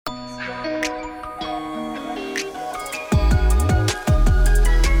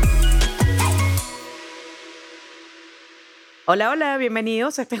Hola, hola,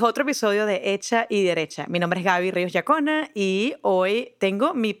 bienvenidos. Este es otro episodio de Hecha y Derecha. Mi nombre es Gaby Ríos Yacona y hoy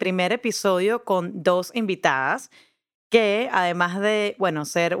tengo mi primer episodio con dos invitadas que, además de, bueno,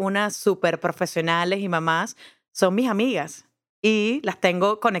 ser unas súper profesionales y mamás, son mis amigas y las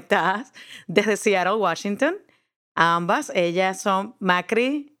tengo conectadas desde Seattle, Washington. A ambas, ellas son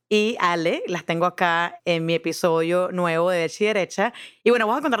Macri y Ale, las tengo acá en mi episodio nuevo de Hecha y Derecha. Y bueno,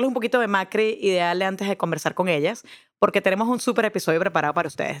 vamos a contarles un poquito de Macri y de Ale antes de conversar con ellas, porque tenemos un súper episodio preparado para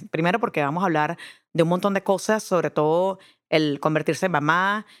ustedes. Primero porque vamos a hablar de un montón de cosas, sobre todo el convertirse en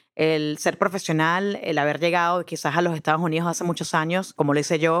mamá, el ser profesional, el haber llegado quizás a los Estados Unidos hace muchos años, como lo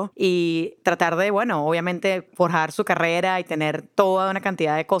hice yo, y tratar de, bueno, obviamente forjar su carrera y tener toda una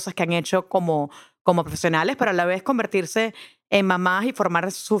cantidad de cosas que han hecho como profesionales, pero a la vez convertirse en mamás y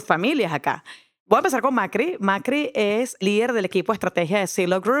formar sus familias acá. Voy a empezar con Macri. Macri es líder del equipo de estrategia de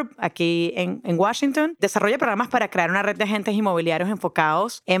Zillow Group aquí en Washington. Desarrolla programas para crear una red de agentes inmobiliarios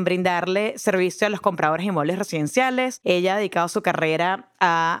enfocados en brindarle servicio a los compradores de inmuebles residenciales. Ella ha dedicado su carrera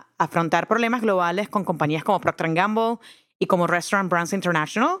a afrontar problemas globales con compañías como Procter & Gamble y como Restaurant Brands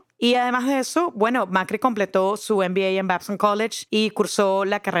International. Y además de eso, bueno, Macri completó su MBA en Babson College y cursó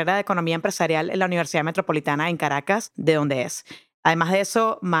la carrera de Economía Empresarial en la Universidad Metropolitana en Caracas, de donde es. Además de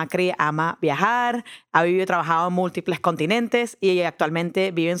eso, Macri ama viajar, ha vivido y trabajado en múltiples continentes y actualmente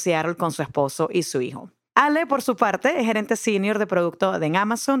vive en Seattle con su esposo y su hijo. Ale, por su parte, es gerente senior de producto en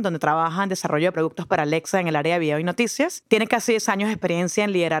Amazon, donde trabaja en desarrollo de productos para Alexa en el área de video y noticias. Tiene casi 10 años de experiencia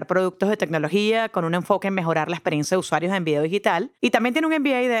en liderar productos de tecnología con un enfoque en mejorar la experiencia de usuarios en video digital. Y también tiene un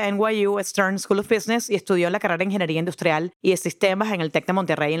MBA de NYU Stern School of Business y estudió la carrera de Ingeniería Industrial y de Sistemas en el TEC de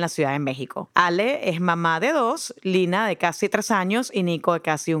Monterrey en la Ciudad de México. Ale es mamá de dos, Lina de casi 3 años y Nico de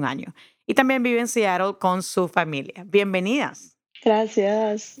casi 1 año. Y también vive en Seattle con su familia. Bienvenidas.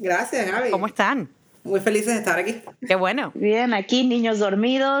 Gracias. Gracias, Gaby. ¿Cómo están? Muy felices de estar aquí. Qué bueno. Bien, aquí niños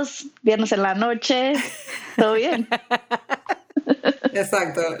dormidos, viernes en la noche, todo bien.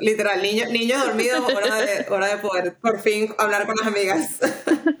 Exacto, literal, niños dormidos, hora de poder por fin hablar con las amigas.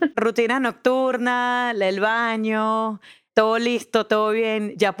 Rutina nocturna, el baño, todo listo, todo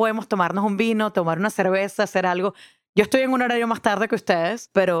bien. Ya podemos tomarnos un vino, tomar una cerveza, hacer algo. Yo estoy en un horario más tarde que ustedes,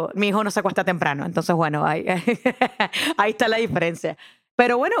 pero mi hijo no se acuesta temprano. Entonces, bueno, ahí está la diferencia.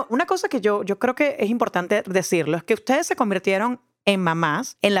 Pero bueno, una cosa que yo creo que es importante decirlo es que ustedes se convirtieron en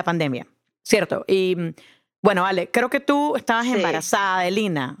mamás en la pandemia, ¿cierto? Y bueno, Ale, creo que tú estabas Sí. embarazada de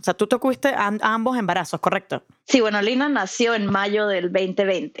Lina. O sea, tú tuviste ambos embarazos, ¿correcto? Sí, bueno, Lina nació en mayo del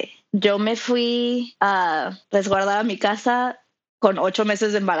 2020. Yo me fui a resguardar a mi casa con 8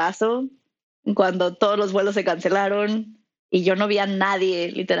 meses de embarazo, cuando todos los vuelos se cancelaron y yo no vi a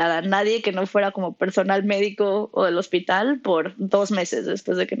nadie, literal, a nadie que no fuera como personal médico o del hospital por 2 meses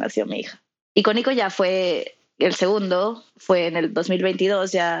después de que nació mi hija. Y con Nico ya fue el segundo, fue en el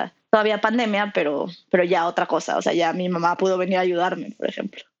 2022, ya todavía pandemia, pero ya otra cosa. O sea, ya mi mamá pudo venir a ayudarme, por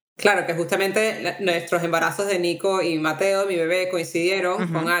ejemplo. Claro que justamente nuestros embarazos de Nico y Mateo, mi bebé,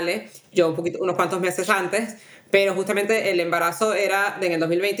 coincidieron con Ale, yo unos cuantos meses antes, pero justamente el embarazo era en el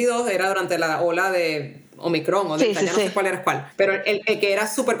 2022, era durante la ola de Omicron o Delta, ya no sé cuál era cuál, pero el que era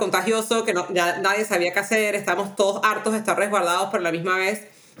súper contagioso, que ya nadie sabía qué hacer, estábamos todos hartos de estar resguardados, pero a la misma vez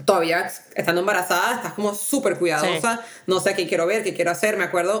todavía estando embarazada estás como súper cuidadosa, sí. No sé qué quiero ver, qué quiero hacer. Me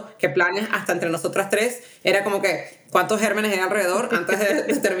acuerdo que planes hasta entre nosotras tres era como que cuántos gérmenes hay alrededor antes de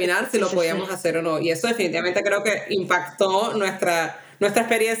determinar si lo podíamos hacer o no, y eso definitivamente creo que impactó nuestra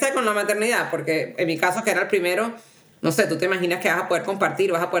experiencia con la maternidad, porque en mi caso, que era el primero, no sé, tú te imaginas que vas a poder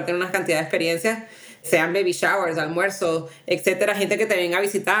compartir, vas a poder tener una cantidad de experiencias, sean baby showers, almuerzos, etcétera, gente que te venga a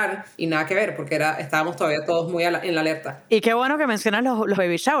visitar, y nada que ver, porque estábamos todavía todos muy en la alerta. Y qué bueno que mencionas los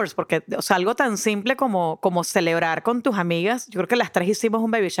baby showers, porque, o sea, algo tan simple como celebrar con tus amigas, yo creo que las tres hicimos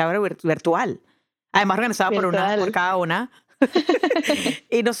un baby shower virtual, además organizado por cada una.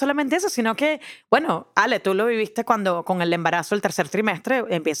 Y no solamente eso, sino que, bueno, Ale, tú lo viviste cuando con el embarazo del 3er trimestre,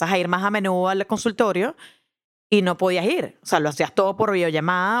 empiezas a ir más a menudo al consultorio y no podías ir. O sea, lo hacías todo por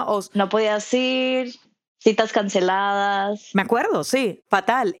videollamada. No podías ir, citas canceladas. Me acuerdo, sí,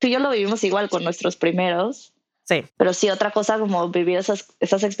 fatal. Tú y yo lo vivimos igual con nuestros primeros. Sí. Pero sí, otra cosa como vivir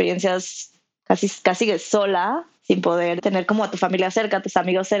esas experiencias casi que sola, sin poder tener como a tu familia cerca, a tus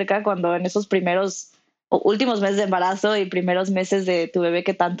amigos cerca, cuando en esos primeros o últimos meses de embarazo y primeros meses de tu bebé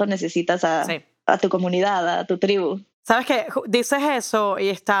que tanto necesitas a tu comunidad, a tu tribu. ¿Sabes qué? Dices eso y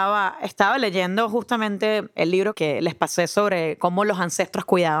estaba leyendo justamente el libro que les pasé sobre cómo los ancestros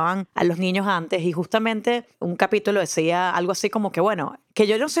cuidaban a los niños antes, y justamente un capítulo decía algo así como que, bueno, que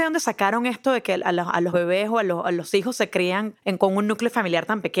yo no sé dónde sacaron esto de que a los bebés o a los hijos se crían con un núcleo familiar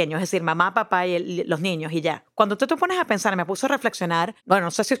tan pequeño, es decir, mamá, papá y los niños y ya. Cuando tú te pones a pensar, me puse a reflexionar, bueno,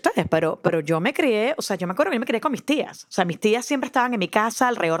 no sé si ustedes, pero yo me crié, o sea, yo me acuerdo que yo me crié con mis tías. O sea, mis tías siempre estaban en mi casa,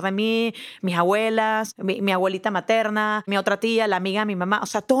 alrededor de mí, mis abuelas, mi abuelita materna, mi otra tía, la amiga de mi mamá, o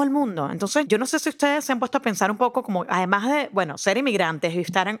sea, todo el mundo. Entonces, yo no sé si ustedes se han puesto a pensar un poco como, además de, bueno, ser inmigrantes y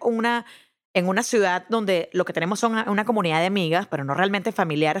estar en una ciudad donde lo que tenemos son una comunidad de amigas, pero no realmente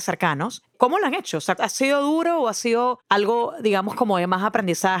familiares cercanos. ¿Cómo lo han hecho? O sea, ¿ha sido duro o ha sido algo, digamos, como de más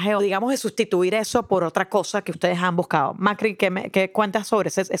aprendizaje o, digamos, de sustituir eso por otra cosa que ustedes han buscado? Macri, ¿qué cuentas sobre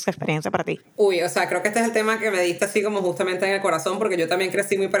esa experiencia para ti? Uy, o sea, creo que este es el tema que me diste así como justamente en el corazón, porque yo también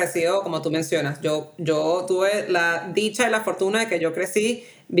crecí muy parecido como tú mencionas. Yo tuve la dicha y la fortuna de que yo crecí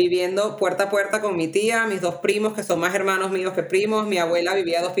viviendo puerta a puerta con mi tía, mis dos primos, que son más hermanos míos que primos, mi abuela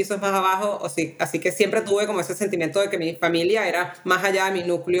vivía 2 pisos más abajo, así que siempre tuve como ese sentimiento de que mi familia era más allá de mi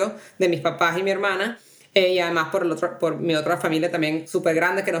núcleo, de mis papás y mi hermana. Y además por mi otra familia también súper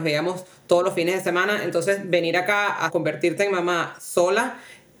grande, que nos veíamos todos los fines de semana. Entonces venir acá a convertirte en mamá sola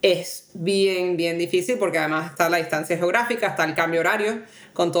es bien, bien difícil, porque además está la distancia geográfica, está el cambio horario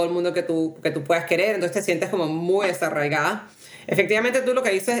con todo el mundo que tú puedas querer, entonces te sientes como muy desarraigada. Efectivamente, tú lo que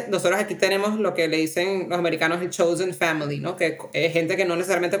dices, nosotros aquí tenemos lo que le dicen los americanos el chosen family, ¿no? Que es gente que no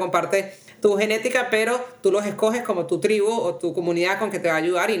necesariamente comparte tu genética, pero tú los escoges como tu tribu o tu comunidad con que te va a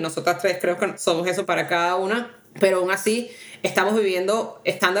ayudar, y nosotras tres creo que somos eso para cada una. Pero aún así estamos viviendo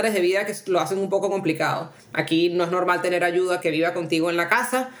estándares de vida que lo hacen un poco complicado. Aquí no es normal tener ayuda que viva contigo en la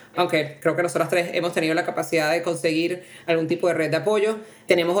casa, aunque creo que nosotras tres hemos tenido la capacidad de conseguir algún tipo de red de apoyo.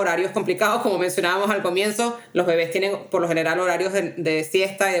 Tenemos horarios complicados, como mencionábamos al comienzo. Los bebés tienen por lo general horarios de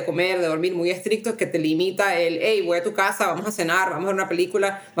siesta y de comer, de dormir muy estrictos, que te limita hey, voy a tu casa, vamos a cenar, vamos a ver una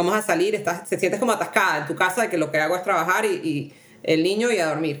película, vamos a salir. Se sientes como atascada en tu casa de que lo que hago es trabajar y el niño y a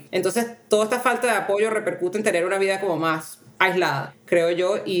dormir. Entonces, toda esta falta de apoyo repercute en tener una vida como más aislada, creo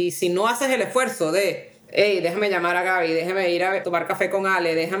yo. Y si no haces el esfuerzo de, hey, déjame llamar a Gaby, déjame ir a tomar café con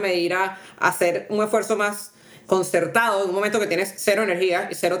Ale, déjame ir a hacer un esfuerzo más concertado en un momento que tienes cero energía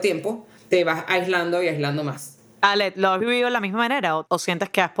y cero tiempo, te vas aislando y aislando más. Ale, ¿lo has vivido de la misma manera o sientes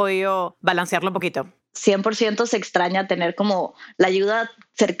que has podido balancearlo un poquito? 100% se extraña tener como la ayuda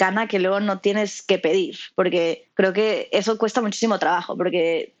cercana que luego no tienes que pedir, porque creo que eso cuesta muchísimo trabajo,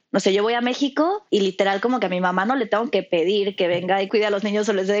 porque no sé, yo voy a México y literal como que a mi mamá no le tengo que pedir que venga y cuide a los niños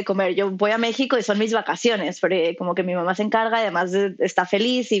o les dé de comer. Yo voy a México y son mis vacaciones, porque como que mi mamá se encarga y además está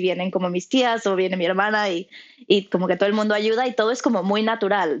feliz y vienen como mis tías o viene mi hermana y como que todo el mundo ayuda y todo es como muy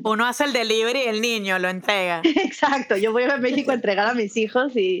natural. Uno hace el delivery y el niño lo entrega. Exacto, yo voy a México a entregar a mis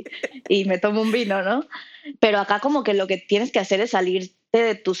hijos y me tomo un vino, ¿no? Pero acá como que lo que tienes que hacer es salirte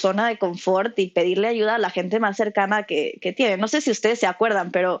de tu zona de confort y pedirle ayuda a la gente más cercana que tiene. No sé si ustedes se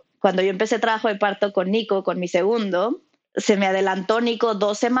acuerdan, pero cuando yo empecé trabajo de parto con Nico, con mi segundo, se me adelantó Nico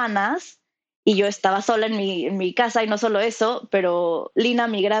 2 semanas y yo estaba sola en mi casa, y no solo eso, pero Lina,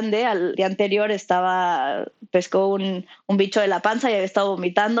 mi grande, al día anterior pescó un bicho de la panza y había estado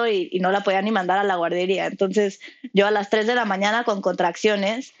vomitando y no la podía ni mandar a la guardería. Entonces yo a las 3 de la mañana con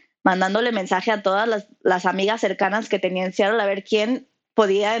contracciones, mandándole mensaje a todas las amigas cercanas que tenía en Seattle a ver quién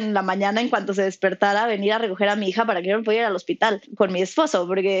podía en la mañana, en cuanto se despertara, venir a recoger a mi hija para que yo me pudiera ir al hospital con mi esposo,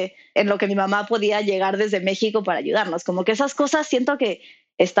 porque en lo que mi mamá podía llegar desde México para ayudarnos. Como que esas cosas siento que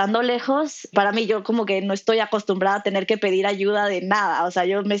estando lejos, para mí yo como que no estoy acostumbrada a tener que pedir ayuda de nada. O sea,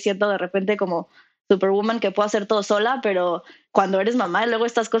 yo me siento de repente como superwoman que puedo hacer todo sola, pero cuando eres mamá luego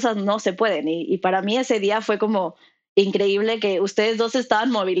estas cosas no se pueden. Y para mí ese día fue como increíble que ustedes dos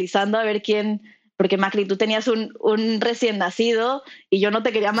estaban movilizando a ver quién, porque Macri, tú tenías un recién nacido y yo no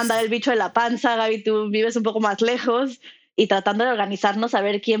te quería mandar el bicho de la panza, Gaby, tú vives un poco más lejos, y tratando de organizarnos a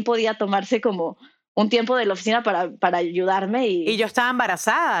ver quién podía tomarse como un tiempo de la oficina para ayudarme. Y yo estaba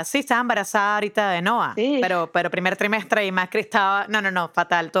embarazada, sí, estaba embarazada ahorita de Noah, sí. pero primer trimestre y Macri estaba, no,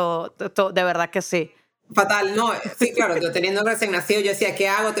 fatal, todo, de verdad que sí. Fatal, no, sí, claro, yo teniendo recién nacido, yo decía, ¿qué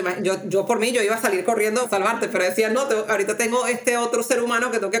hago? Yo por mí, yo iba a salir corriendo a salvarte, pero decía, no, ahorita tengo este otro ser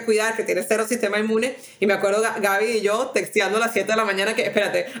humano que tengo que cuidar, que tiene cero sistema inmune, y me acuerdo Gaby y yo texteando a las 7 de la mañana que,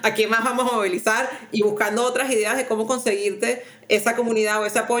 espérate, ¿a quién más vamos a movilizar? Y buscando otras ideas de cómo conseguirte esa comunidad o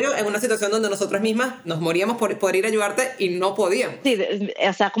ese apoyo en una situación donde nosotras mismas nos moríamos por poder ir a ayudarte y no podíamos. Sí,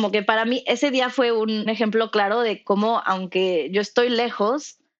 o sea, como que para mí ese día fue un ejemplo claro de cómo, aunque yo estoy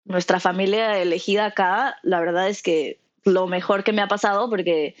lejos, nuestra familia elegida acá, la verdad es que lo mejor que me ha pasado,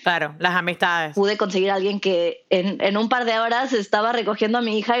 porque claro, las amistades. Pude conseguir a alguien que en un par de horas estaba recogiendo a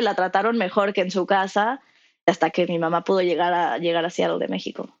mi hija y la trataron mejor que en su casa, hasta que mi mamá pudo llegar a Seattle de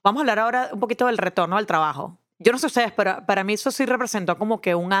México. Vamos a hablar ahora un poquito del retorno al trabajo. Yo no sé ustedes, pero para mí eso sí representó como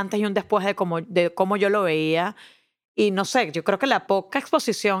que un antes y un después de cómo yo lo veía. Y no sé, yo creo que la poca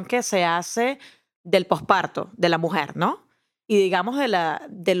exposición que se hace del posparto de la mujer, ¿no? Y digamos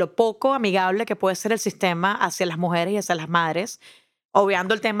de lo poco amigable que puede ser el sistema hacia las mujeres y hacia las madres,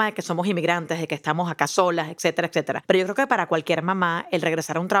 obviando el tema de que somos inmigrantes, de que estamos acá solas, etcétera, etcétera. Pero yo creo que para cualquier mamá, el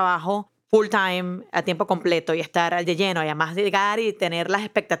regresar a un trabajo full time, a tiempo completo y estar de lleno, y además de llegar y tener las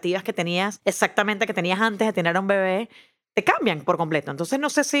expectativas que tenías exactamente que tenías antes de tener a un bebé, te cambian por completo. Entonces, no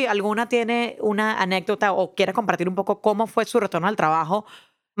sé si alguna tiene una anécdota o quiere compartir un poco cómo fue su retorno al trabajo.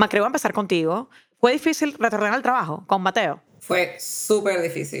 Macri, voy a empezar contigo. ¿Fue difícil retornar al trabajo con Mateo? Fue súper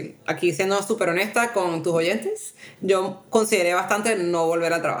difícil. Aquí, siendo súper honesta con tus oyentes, yo consideré bastante no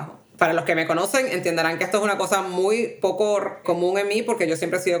volver al trabajo. Para los que me conocen, entenderán que esto es una cosa muy poco común en mí, porque yo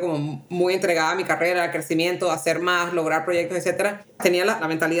siempre he sido como muy entregada a mi carrera, al crecimiento, a hacer más, lograr proyectos, etc. Tenía la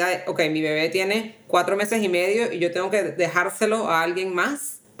mentalidad de, ok, mi bebé tiene 4 meses y medio y yo tengo que dejárselo a alguien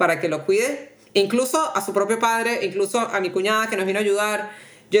más para que lo cuide, incluso a su propio padre, incluso a mi cuñada que nos vino a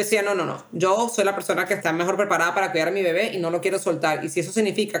ayudar. Yo decía, no, yo soy la persona que está mejor preparada para cuidar a mi bebé y no lo quiero soltar. Y si eso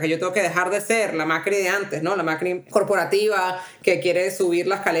significa que yo tengo que dejar de ser la Macri de antes, ¿no? La Macri corporativa, que quiere subir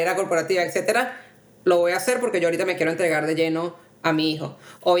la escalera corporativa, etcétera, lo voy a hacer porque yo ahorita me quiero entregar de lleno a mi hijo.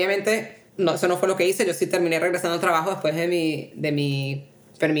 Obviamente, no, eso no fue lo que hice. Yo sí terminé regresando al trabajo después de mi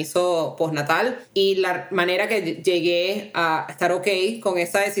permiso postnatal. Y la manera que llegué a estar ok con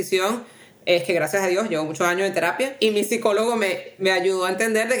esa decisión es que, gracias a Dios, llevo muchos años en terapia y mi psicólogo me ayudó a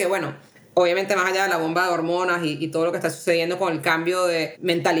entender de que, bueno, obviamente más allá de la bomba de hormonas y todo lo que está sucediendo con el cambio de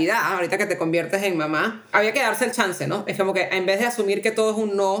mentalidad, ahorita que te conviertes en mamá, había que darse el chance, ¿no? Es como que en vez de asumir que todo es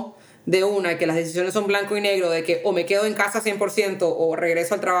un no de una y que las decisiones son blanco y negro, de que o me quedo en casa 100% o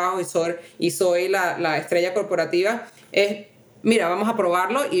regreso al trabajo y soy la estrella corporativa, es, mira, vamos a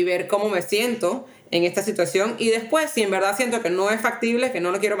probarlo y ver cómo me siento en esta situación, y después, si en verdad siento que no es factible, que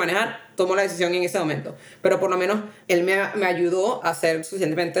no lo quiero manejar, tomo la decisión en ese momento. Pero por lo menos él me ayudó a ser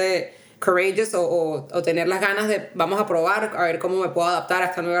suficientemente courageous o tener las ganas de vamos a probar, a ver cómo me puedo adaptar a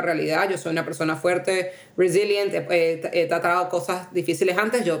esta nueva realidad. Yo soy una persona fuerte, resilient, he tratado cosas difíciles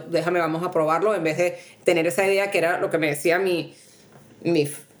antes, vamos a probarlo, en vez de tener esa idea que era lo que me decía mi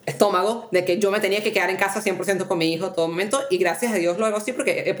estómago, de que yo me tenía que quedar en casa 100% con mi hijo todo momento, y gracias a Dios lo hago así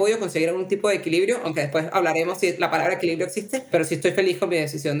porque he podido conseguir algún tipo de equilibrio, aunque después hablaremos si la palabra equilibrio existe, pero sí estoy feliz con mi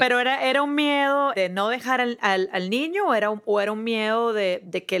decisión. ¿Pero era un miedo de no dejar al niño o era un miedo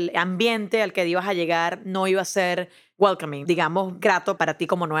de que el ambiente al que ibas a llegar no iba a ser welcoming, digamos, grato para ti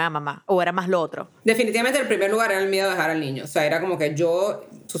como nueva mamá? ¿O era más lo otro? Definitivamente el primer lugar era el miedo de dejar al niño. O sea, era como que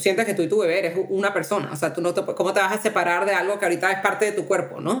tú sientes que tú y tu bebé eres una persona. O sea, ¿cómo te vas a separar de algo que ahorita es parte de tu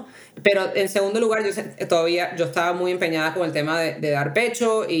cuerpo, no? Pero en segundo lugar, yo estaba muy empeñada con el tema de dar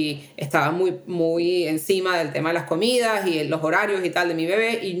pecho, y estaba muy, muy encima del tema de las comidas y los horarios y tal de mi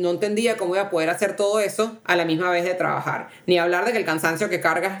bebé, y no entendía cómo iba a poder hacer todo eso a la misma vez de trabajar. Ni hablar de que el cansancio que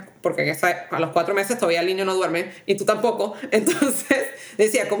cargas, porque a los 4 meses todavía el niño no duerme y tú tampoco. Entonces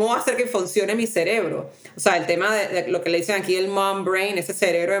decía, ¿cómo va a hacer que funcione mi cerebro? O sea, el tema de lo que le dicen aquí el mom brain, ese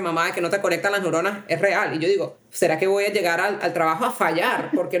cerebro de mamá que no te conectan las neuronas, es real. Y yo digo, ¿será que voy a llegar al trabajo a fallar?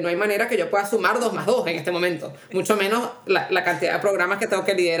 Porque no hay manera que yo pueda sumar 2 más 2 en este momento. Mucho menos la cantidad de programas que tengo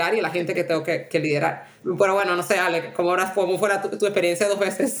que liderar y la gente que tengo que liderar. Pero bueno, no sé, Ale, ¿cómo fue tu experiencia 2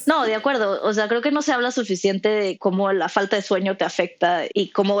 veces? No, de acuerdo. O sea, creo que no se habla suficiente de cómo la falta de sueño te afecta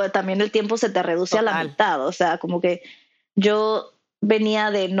y cómo también el tiempo se te reduce a la mitad. O sea, como que yo venía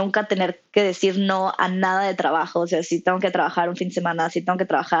de nunca tener que decir no a nada de trabajo. O sea, si tengo que trabajar un fin de semana, si tengo que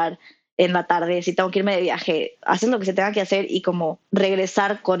trabajar en la tarde, si tengo que irme de viaje, haces lo que se tenga que hacer, y como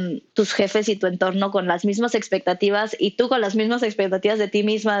regresar con tus jefes y tu entorno con las mismas expectativas y tú con las mismas expectativas de ti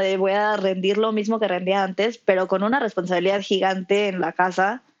misma de voy a rendir lo mismo que rendía antes, pero con una responsabilidad gigante en la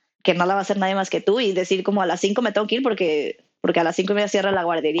casa que no la va a hacer nadie más que tú, y decir como a las 5 me tengo que ir porque a las 5 me cierra la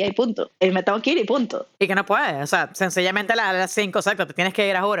guardería y punto. Y me tengo que ir y punto. Y que no puedes, o sea, sencillamente a las 5, exacto, te tienes que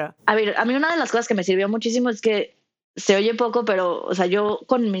ir ahora. A ver, a mí una de las cosas que me sirvió muchísimo es que se oye poco, pero, o sea, yo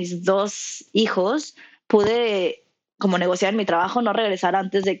con mis 2 hijos pude como negociar mi trabajo, no regresar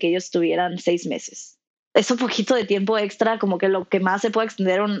antes de que ellos tuvieran 6 meses. Es un poquito de tiempo extra, como que lo que más se puede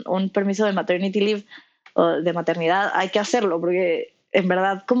extender un permiso de maternity leave o de maternidad, hay que hacerlo, porque en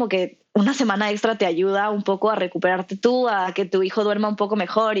verdad como que una semana extra te ayuda un poco a recuperarte tú, a que tu hijo duerma un poco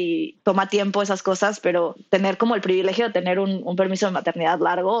mejor, y toma tiempo esas cosas, pero tener como el privilegio de tener un permiso de maternidad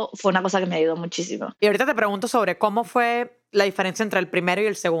largo fue una cosa que me ayudó muchísimo. Y ahorita te pregunto sobre cómo fue la diferencia entre el primero y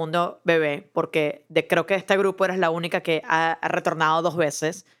el segundo bebé, porque creo que de este grupo eres la única que ha retornado 2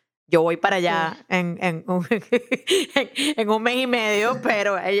 veces. Yo voy para allá en un mes y medio,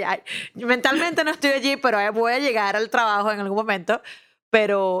 pero mentalmente no estoy allí, pero voy a llegar al trabajo en algún momento.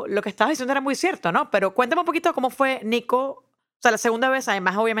 Pero lo que estabas diciendo era muy cierto, ¿no? Pero cuéntame un poquito cómo fue, Nico, o sea, la segunda vez,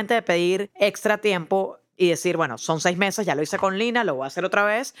 además obviamente de pedir extra tiempo y decir, bueno, son 6 meses, ya lo hice con Lina, lo voy a hacer otra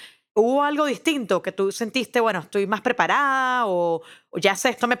vez. ¿Hubo algo distinto que tú sentiste, bueno, estoy más preparada o ya sé,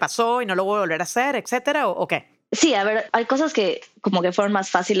 esto me pasó y no lo voy a volver a hacer, etcétera, o qué? Sí, a ver, hay cosas que como que fueron más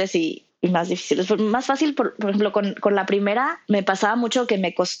fáciles y más difíciles. Fue más fácil, por ejemplo, con la primera me pasaba mucho que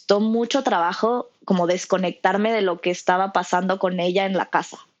me costó mucho trabajo como desconectarme de lo que estaba pasando con ella en la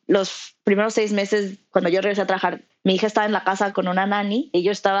casa. Los primeros 6 meses, cuando yo regresé a trabajar, mi hija estaba en la casa con una nani y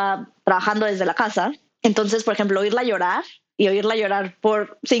yo estaba trabajando desde la casa. Entonces, por ejemplo, oírla llorar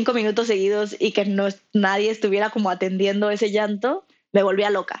por 5 minutos seguidos y que nadie estuviera como atendiendo ese llanto, me volvía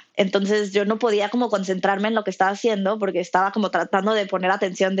loca. Entonces yo no podía como concentrarme en lo que estaba haciendo porque estaba como tratando de poner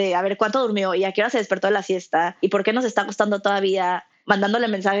atención de a ver cuánto durmió y a qué hora se despertó de la siesta y por qué nos está acostando todavía, mandándole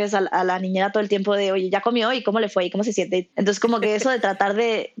mensajes a la niñera todo el tiempo de oye, ya comió y cómo le fue y cómo se siente. Entonces como que eso de tratar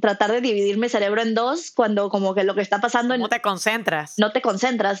de dividir mi cerebro en dos cuando como que lo que está pasando ¿Cómo te concentras? no te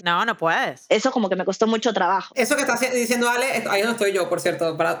concentras. No, no puedes. Eso como que me costó mucho trabajo. Eso que está diciendo Ale, ahí no estoy yo, por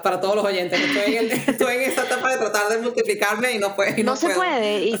cierto, para todos los oyentes. Estoy en esa etapa de tratar de multiplicarme y no puedo. No se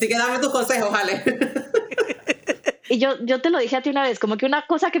puede. Así que dame tus consejos, Ale. Y yo te lo dije a ti una vez, como que una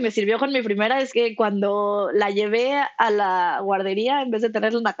cosa que me sirvió con mi primera es que cuando la llevé a la guardería, en vez de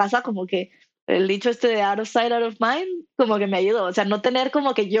tenerla en la casa, como que el dicho este de out of sight, out of mind, como que me ayudó. O sea, no tener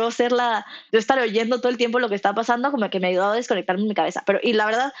como que yo estar oyendo todo el tiempo lo que está pasando, como que me ayudó a desconectarme en mi cabeza. Pero, y la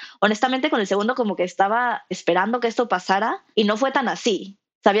verdad, honestamente, con el segundo como que estaba esperando que esto pasara y no fue tan así.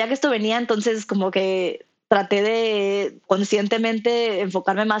 Sabía que esto venía, entonces como que traté de conscientemente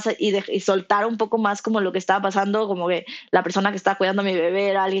enfocarme más y soltar un poco más como lo que estaba pasando, como que la persona que estaba cuidando a mi bebé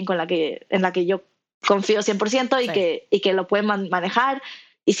era alguien en la que yo confío 100% y que lo puede manejar.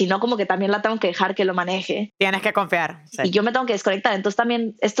 Y si no, como que también la tengo que dejar que lo maneje. Tienes que confiar. Sí. Y yo me tengo que desconectar. Entonces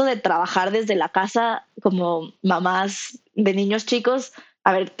también esto de trabajar desde la casa como mamás de niños chicos,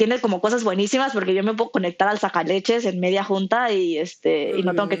 a ver, tiene como cosas buenísimas porque yo me puedo conectar al sacaleches en media junta y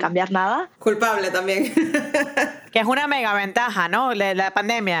no tengo que cambiar nada. Culpable también. Que es una mega ventaja, ¿no? La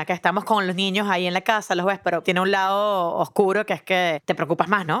pandemia, que estamos con los niños ahí en la casa, los ves, pero tiene un lado oscuro que es que te preocupas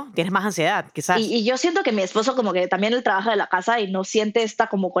más, ¿no? Tienes más ansiedad, quizás. Y yo siento que mi esposo como que también él trabaja de la casa y no siente esta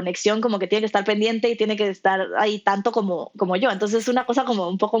como conexión, como que tiene que estar pendiente y tiene que estar ahí tanto como yo. Entonces es una cosa como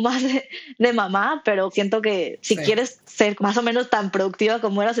un poco más de mamá, pero siento que si quieres ser más o menos tan productiva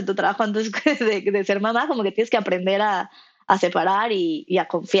como eras en tu trabajo antes de ser mamá, como que tienes que aprender a separar y a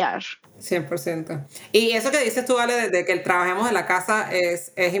confiar. 100%. Y eso que dices tú, Ale, de que trabajemos en la casa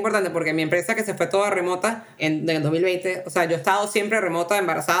es importante porque mi empresa que se fue toda remota en el 2020, o sea, yo he estado siempre remota,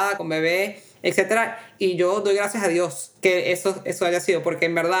 embarazada, con bebé, etcétera, y yo doy gracias a Dios que eso haya sido, porque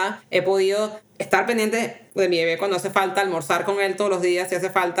en verdad he podido estar pendiente de mi bebé cuando hace falta, almorzar con él todos los días si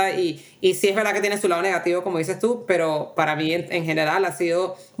hace falta, y sí es verdad que tiene su lado negativo, como dices tú, pero para mí en general ha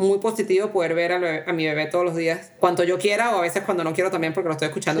sido muy positivo poder ver a mi bebé todos los días, cuanto yo quiera, o a veces cuando no quiero también porque lo estoy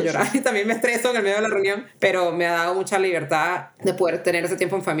escuchando llorar, y también me estreso en el medio de la reunión, pero me ha dado mucha libertad de poder tener ese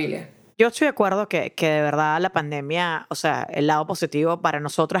tiempo en familia. Yo estoy de acuerdo que de verdad la pandemia, o sea, el lado positivo para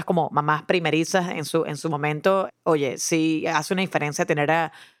nosotras como mamás primerizas en su momento, oye, sí hace una diferencia tener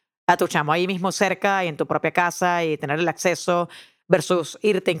a tu chamo ahí mismo cerca y en tu propia casa y tener el acceso versus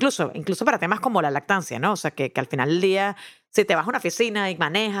irte, incluso para temas como la lactancia, ¿no? O sea, que al final del día, si te vas a una oficina y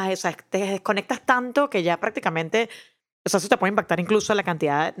manejas, o sea, te desconectas tanto que ya prácticamente... O sea, eso te puede impactar incluso la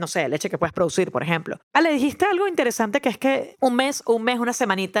cantidad, no sé, de leche que puedes producir, por ejemplo. Le dijiste algo interesante que es que un mes, una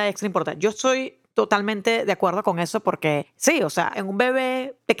semanita extra importante. Yo estoy totalmente de acuerdo con eso porque sí, o sea, en un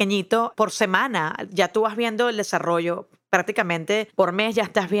bebé pequeñito, por semana ya tú vas viendo el desarrollo. Prácticamente por mes ya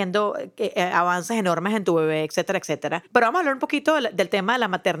estás viendo avances enormes en tu bebé, etcétera, etcétera. Pero vamos a hablar un poquito del tema de la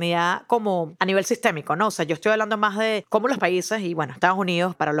maternidad como a nivel sistémico, ¿no? O sea, yo estoy hablando más de cómo los países, y bueno, Estados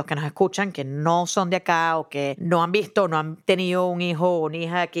Unidos, para los que nos escuchan, que no son de acá o que no han visto o no han tenido un hijo o una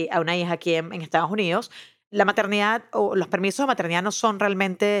hija aquí en Estados Unidos, la maternidad o los permisos de maternidad no son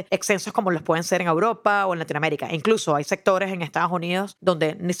realmente exensos como los pueden ser en Europa o en Latinoamérica. Incluso hay sectores en Estados Unidos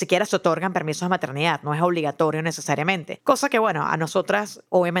donde ni siquiera se otorgan permisos de maternidad, no es obligatorio necesariamente. Cosa que, bueno, a nosotras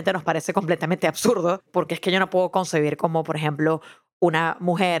obviamente nos parece completamente absurdo porque es que yo no puedo concebir como, por ejemplo, una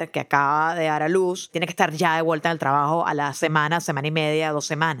mujer que acaba de dar a luz tiene que estar ya de vuelta al trabajo a la semana y media, 2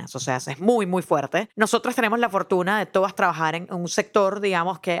 semanas. O sea, es muy, muy fuerte. Nosotros tenemos la fortuna de todas trabajar en un sector,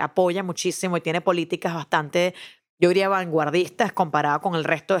 digamos, que apoya muchísimo y tiene políticas bastante yo diría vanguardistas comparado con el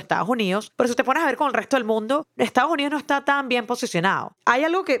resto de Estados Unidos, pero si te pones a ver con el resto del mundo, Estados Unidos no está tan bien posicionado. ¿Hay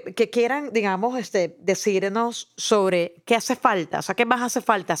algo que quieran, digamos, decirnos sobre qué hace falta? O sea, ¿qué más hace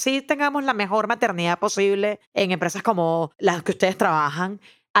falta? Si tengamos la mejor maternidad posible en empresas como las que ustedes trabajan,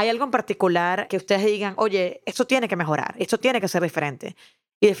 ¿hay algo en particular que ustedes digan, oye, esto tiene que mejorar, esto tiene que ser diferente?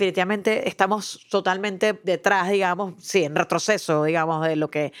 Y definitivamente estamos totalmente detrás, digamos, sí, en retroceso, digamos, de lo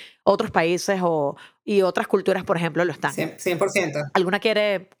que otros países y otras culturas, por ejemplo, lo están. 100%. ¿Alguna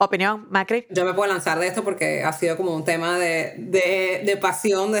quiere opinión, Macri? Yo me puedo lanzar de esto porque ha sido como un tema de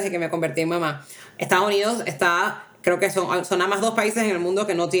pasión desde que me convertí en mamá. Estados Unidos está... Creo que son nada más 2 países en el mundo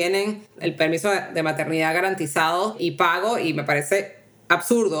que no tienen el permiso de maternidad garantizado y pago, y me parece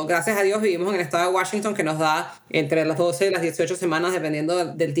absurdo. Gracias a Dios vivimos en el estado de Washington, que nos da entre las 12 y las 18 semanas dependiendo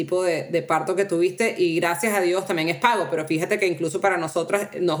del tipo de parto que tuviste, y gracias a Dios también es pago, pero fíjate que incluso para nosotras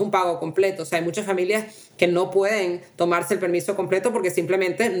no es un pago completo. O sea, hay muchas familias que no pueden tomarse el permiso completo porque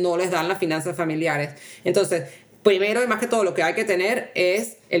simplemente no les dan las finanzas familiares. Entonces, primero y más que todo, lo que hay que tener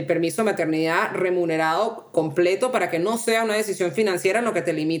es el permiso de maternidad remunerado completo para que no sea una decisión financiera en lo que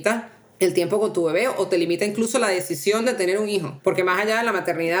te limita el tiempo con tu bebé o te limita incluso la decisión de tener un hijo. Porque más allá de la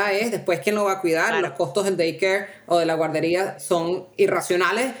maternidad es después quién lo va a cuidar. Claro. Los costos del daycare o de la guardería son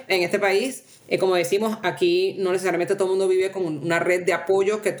irracionales en este país. Como decimos, aquí no necesariamente todo el mundo vive con una red de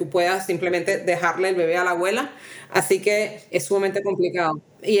apoyo que tú puedas simplemente dejarle el bebé a la abuela. Así que es sumamente complicado.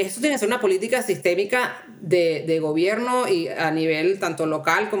 Y eso tiene que ser una política sistémica de gobierno y a nivel tanto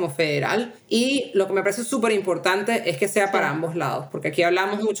local como federal. Y lo que me parece súper importante es que sea para ambos lados. Porque aquí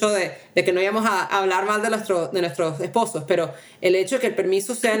hablamos mucho de que no íbamos a hablar mal de nuestros esposos, pero el hecho de que el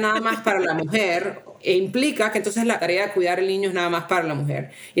permiso sea nada más para la mujer implica que entonces la tarea de cuidar el niño es nada más para la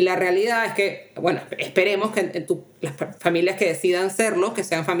mujer. Y la realidad es que, bueno, esperemos que las familias que decidan serlo, que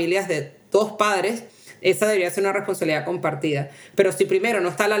sean familias de 2 padres, esa debería ser una responsabilidad compartida. Pero si primero no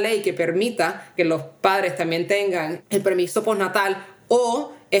está la ley que permita que los padres también tengan el permiso postnatal,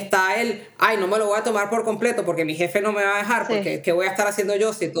 o está no me lo voy a tomar por completo porque mi jefe no me va a dejar, porque ¿qué voy a estar haciendo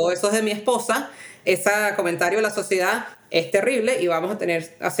yo si todo eso es de mi esposa? Ese comentario de la sociedad es terrible y vamos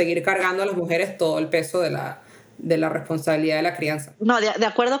a seguir cargando a las mujeres todo el peso de la responsabilidad de la crianza. No, de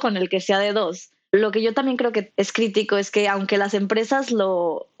acuerdo con el que sea de 2. Lo que yo también creo que es crítico es que aunque las empresas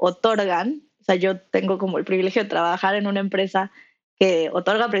lo otorgan, o sea, yo tengo como el privilegio de trabajar en una empresa que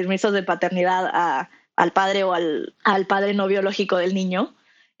otorga permisos de paternidad al padre o al padre no biológico del niño,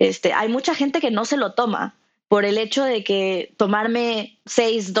 hay mucha gente que no se lo toma por el hecho de que tomarme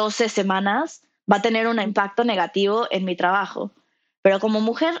 6, 12 semanas va a tener un impacto negativo en mi trabajo. Pero como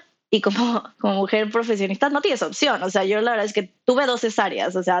mujer y como mujer profesionista no tienes opción. O sea, yo la verdad es que tuve 2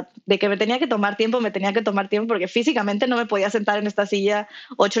 cesáreas. O sea, de que me tenía que tomar tiempo porque físicamente no me podía sentar en esta silla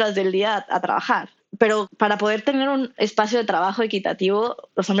 8 horas del día a trabajar. Pero para poder tener un espacio de trabajo equitativo,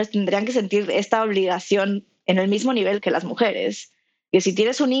 los hombres tendrían que sentir esta obligación en el mismo nivel que las mujeres. Que si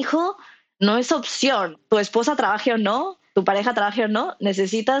tienes un hijo, no es opción. Tu esposa trabaje o no, tu pareja trabaje o no,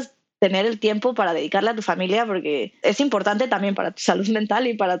 necesitas tener el tiempo para dedicarle a tu familia porque es importante también para tu salud mental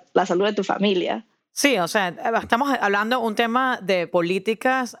y para la salud de tu familia. Sí, o sea, estamos hablando un tema de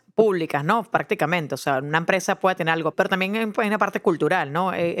políticas públicas, ¿no? Prácticamente, o sea, una empresa puede tener algo, pero también hay una parte cultural,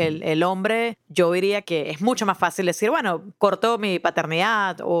 ¿no? El hombre, yo diría que es mucho más fácil decir, bueno, corto mi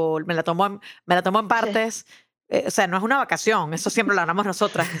paternidad o me la tomo en partes. Sí. O sea, no es una vacación, eso siempre lo hablamos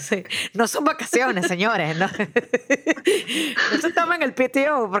nosotras. Sí. No son vacaciones, señores. No, no se toman el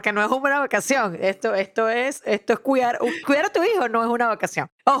PTO porque no es una vacación. Esto es cuidar a tu hijo, no es una vacación.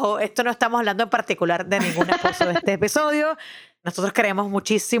 Ojo, esto no estamos hablando en particular de ningún esposo de este episodio. Nosotros queremos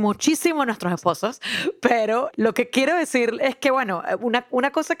muchísimo, muchísimo a nuestros esposos, pero lo que quiero decir es que, bueno,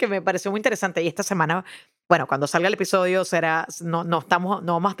 una cosa que me pareció muy interesante y esta semana, bueno, cuando salga el episodio no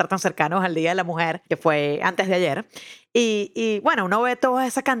vamos a estar tan cercanos al Día de la Mujer, que fue antes de ayer. Y bueno, uno ve toda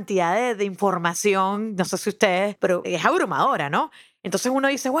esa cantidad de información, no sé si ustedes, pero es abrumadora, ¿no? Entonces uno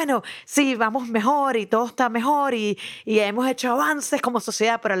dice, bueno, sí, vamos mejor y todo está mejor y hemos hecho avances como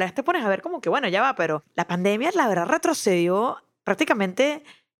sociedad, pero a la vez te pones a ver como que, bueno, ya va, pero la pandemia, la verdad, retrocedió prácticamente,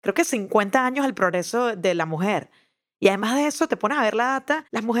 creo que 50 años el progreso de la mujer. Y además de eso, te pones a ver la data,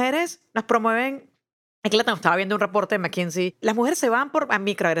 las mujeres nos promueven. Aquí estaba viendo un reporte de McKinsey. Las mujeres se van por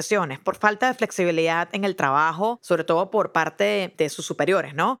microagresiones, por falta de flexibilidad en el trabajo, sobre todo por parte de sus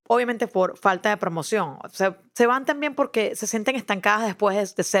superiores, ¿no? Obviamente por falta de promoción. O sea, se van también porque se sienten estancadas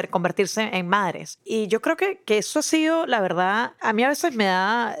después de convertirse en madres. Y yo creo que eso ha sido, la verdad, a mí a veces me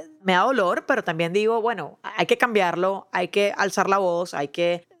da dolor, pero también digo, bueno, hay que cambiarlo, hay que alzar la voz, hay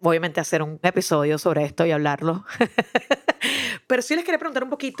que obviamente hacer un episodio sobre esto y hablarlo. Pero sí les quería preguntar un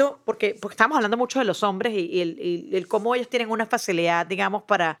poquito, porque estamos hablando mucho de los hombres y el cómo ellos tienen una facilidad, digamos,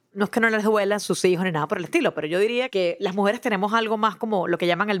 para, no es que no les duelan sus hijos ni nada por el estilo, pero yo diría que las mujeres tenemos algo más como lo que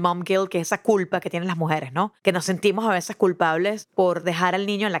llaman el mom guilt, que es esa culpa que tienen las mujeres, ¿no? Que nos sentimos a veces culpables por dejar al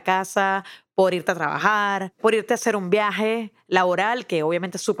niño en la casa, por irte a trabajar, por irte a hacer un viaje laboral, que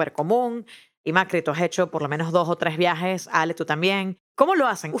obviamente es súper común. Y Macri, tú has hecho por lo menos 2 o 3 viajes. Ale, tú también. ¿Cómo lo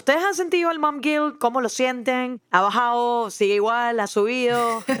hacen? ¿Ustedes han sentido el mom guilt? ¿Cómo lo sienten? ¿Ha bajado? ¿Sigue igual? ¿Ha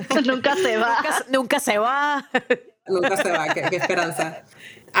subido? Nunca se va. Nunca se va. Nunca se va, qué esperanza.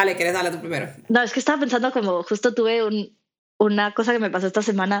 Ale, ¿quieres darle tú primero? No, es que estaba pensando como justo tuve una cosa que me pasó esta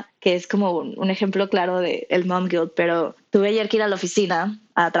semana que es como un ejemplo claro de el mom guilt, pero tuve ayer que ir a la oficina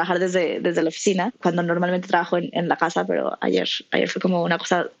a trabajar desde la oficina, cuando normalmente trabajo en la casa, pero ayer fue como una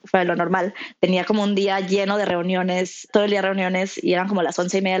cosa fuera de lo normal. Tenía como un día lleno de reuniones, todo el día reuniones, y eran como las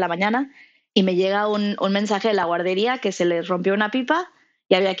 11:30 de la mañana, y me llega un mensaje de la guardería que se les rompió una pipa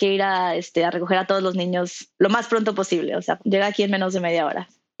y había que ir a recoger a todos los niños lo más pronto posible. O sea, llega aquí en menos de media hora.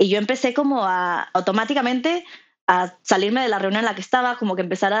 Y yo empecé como automáticamente a salirme de la reunión en la que estaba, como que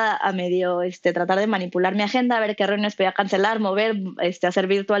empezar a medio tratar de manipular mi agenda, a ver qué reuniones podía cancelar, mover, hacer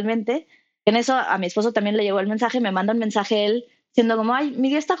virtualmente. En eso a mi esposo también le llegó el mensaje, me manda un mensaje él diciendo como, ay, mi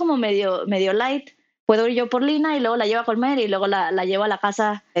día está como medio light, puedo ir yo por Lina y luego la llevo a comer y luego la llevo a la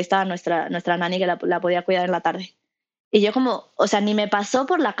casa. Ahí estaba nuestra nani que la podía cuidar en la tarde. Y yo como, o sea, ni me pasó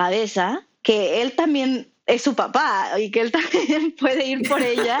por la cabeza que él también es su papá y que él también puede ir por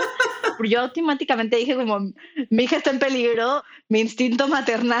ella. Yo automáticamente dije como, mi hija está en peligro, mi instinto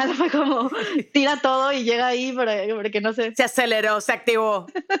maternal fue como, tira todo y llega ahí porque no sé. Se aceleró, se activó.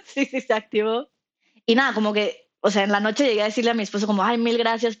 Sí, se activó. Y nada, como que, o sea, en la noche llegué a decirle a mi esposo como, ay, mil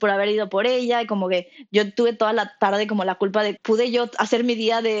gracias por haber ido por ella, y como que yo tuve toda la tarde como la culpa de, pude yo hacer mi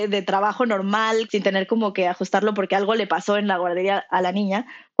día de trabajo normal sin tener como que ajustarlo porque algo le pasó en la guardería a la niña,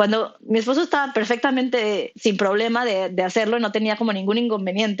 cuando mi esposo estaba perfectamente sin problema de hacerlo y no tenía como ningún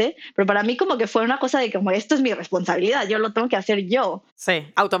inconveniente, pero para mí como que fue una cosa de como, esto es mi responsabilidad, yo lo tengo que hacer yo.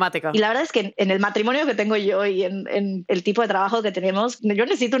 Sí, automático. Y la verdad es que en el matrimonio que tengo yo y en el tipo de trabajo que tenemos, yo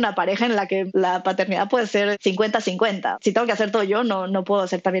necesito una pareja en la que la paternidad puede ser 50-50. Si tengo que hacer todo yo, no puedo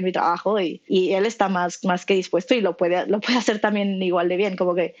hacer también mi trabajo y él está más que dispuesto y lo puede hacer también igual de bien,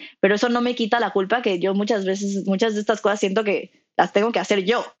 como que, pero eso no me quita la culpa que yo muchas de estas cosas siento que las tengo que hacer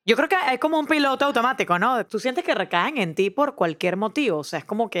yo. Yo creo que es como un piloto automático, ¿no? Tú sientes que recaen en ti por cualquier motivo. O sea, es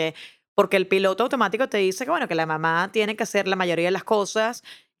como que porque el piloto automático te dice que, bueno, que la mamá tiene que hacer la mayoría de las cosas.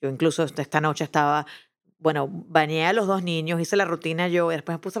 Yo incluso esta noche estaba, bueno, bañé a los 2 niños, hice la rutina yo y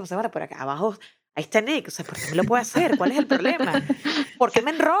después me puse a pensar, por acá abajo, ahí está Nick. O sea, ¿por qué me lo puede hacer? ¿Cuál es el problema? ¿Por qué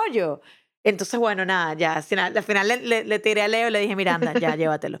me enrollo? Entonces, bueno, nada, ya, al final le tiré a Leo y le dije, Miranda, ya,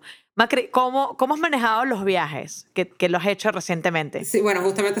 llévatelo. Macri, ¿cómo has manejado los viajes que lo has hecho recientemente? Sí, bueno,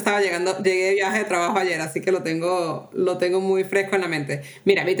 justamente llegué de viaje de trabajo ayer, así que lo tengo muy fresco en la mente.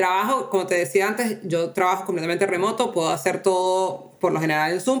 Mira, mi trabajo, como te decía antes, yo trabajo completamente remoto, puedo hacer todo por lo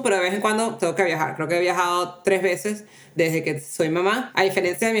general en Zoom, pero de vez en cuando tengo que viajar. Creo que he viajado 3 veces desde que soy mamá. A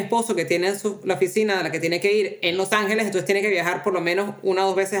diferencia de mi esposo, que tiene la oficina a la que tiene que ir en Los Ángeles, entonces tiene que viajar por lo menos 1 o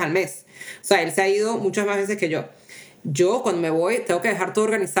 2 veces al mes. O sea, él se ha ido muchas más veces que yo. Yo cuando me voy tengo que dejar todo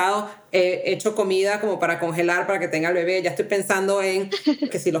organizado, he hecho comida como para congelar para que tenga el bebé, ya estoy pensando en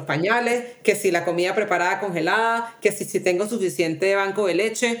que si los pañales, que si la comida preparada congelada, que si tengo suficiente banco de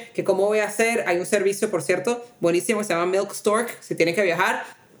leche, que cómo voy a hacer. Hay un servicio, por cierto, buenísimo que se llama Milk Stork. Si tienes que viajar,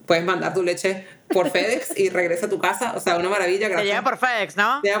 puedes mandar tu leche por FedEx y regresa a tu casa. O sea, una maravilla. Te llega por FedEx,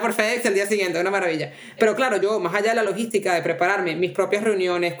 ¿no? Te llega por FedEx el día siguiente, una maravilla. Pero claro, yo, más allá de la logística, de prepararme mis propias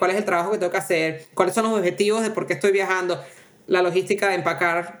reuniones, cuál es el trabajo que tengo que hacer, cuáles son los objetivos de por qué estoy viajando, la logística de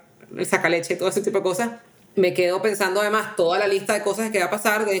empacar el sacaleche, todo ese tipo de cosas, me quedo pensando además toda la lista de cosas que va a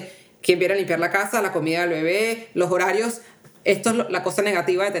pasar, de quién viene a limpiar la casa, la comida del bebé, los horarios. Esto es la cosa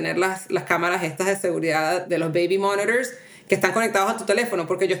negativa de tener las cámaras estas de seguridad de los baby monitors que están conectados a tu teléfono,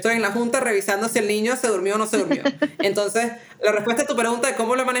 porque yo estoy en la junta revisando si el niño se durmió o no se durmió. Entonces, la respuesta a tu pregunta de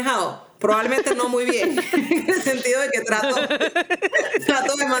cómo lo he manejado, probablemente no muy bien, en el sentido de que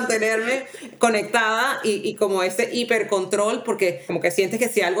trato de mantenerme conectada y como ese hipercontrol, porque como que sientes que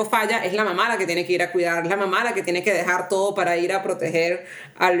si algo falla, es la mamá la que tiene que ir a cuidar, es la mamá la que tiene que dejar todo para ir a proteger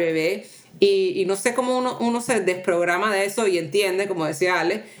al bebé. Y no sé cómo uno se desprograma de eso y entiende, como decía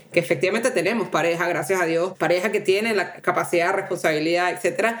Ale, que efectivamente tenemos pareja, gracias a Dios, pareja que tiene la capacidad, responsabilidad,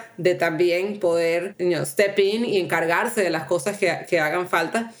 etcétera, de también poder step in y encargarse de las cosas que hagan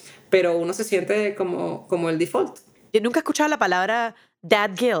falta, pero uno se siente como el default. Yo nunca he escuchado la palabra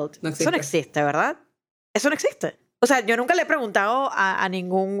dad guilt. No existe. Eso no existe, ¿verdad? Eso no existe. O sea, yo nunca le he preguntado a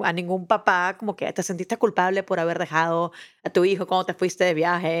ningún papá como que te sentiste culpable por haber dejado a tu hijo cuando te fuiste de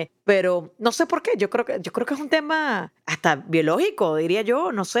viaje, pero no sé por qué. Yo creo que es un tema hasta biológico, diría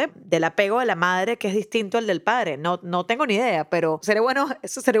yo, no sé, del apego de la madre que es distinto al del padre. No tengo ni idea, pero sería bueno,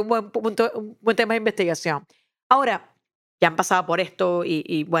 eso sería un buen punto, un buen tema de investigación. Ahora, ya han pasado por esto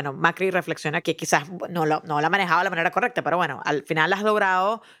y bueno, Macri reflexiona que quizás no la ha manejado de la manera correcta, pero bueno, al final has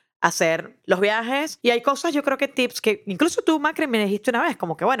logrado hacer los viajes y hay cosas, yo creo que tips que incluso tú, Macri, me dijiste una vez,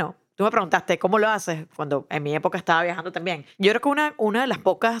 como que bueno, tú me preguntaste cómo lo haces cuando en mi época estaba viajando también. Yo creo que una de las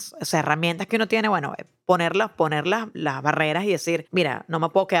pocas, o sea, herramientas que uno tiene, bueno, es poner las barreras y decir, mira, no me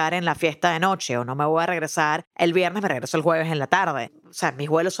puedo quedar en la fiesta de noche o no me voy a regresar el viernes, me regreso el jueves en la tarde. O sea, mis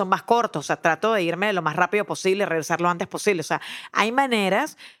vuelos son más cortos, o sea, trato de irme lo más rápido posible y regresar lo antes posible. O sea, hay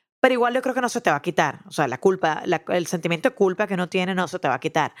maneras, pero igual yo creo que no se te va a quitar. O sea, la culpa, el sentimiento de culpa que uno tiene no se te va a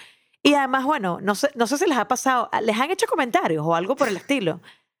quitar. Y además, bueno, no sé si les ha pasado, ¿les han hecho comentarios o algo por el estilo?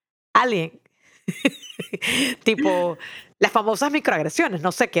 Alguien, tipo las famosas microagresiones,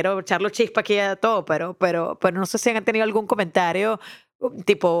 no sé, quiero echarle chispa aquí a todo, pero no sé si han tenido algún comentario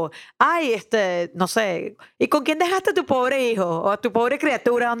tipo, ay, no sé, ¿y con quién dejaste a tu pobre hijo? O a tu pobre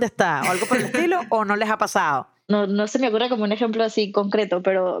criatura, ¿dónde está? O algo por el estilo, ¿o no les ha pasado? No se me ocurre como un ejemplo así concreto,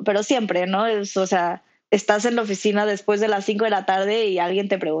 pero siempre, ¿no? O sea, estás en la oficina después de las 5 de la tarde y alguien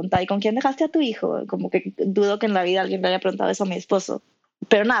te pregunta, ¿y con quién dejaste a tu hijo? Como que dudo que en la vida alguien le haya preguntado eso a mi esposo.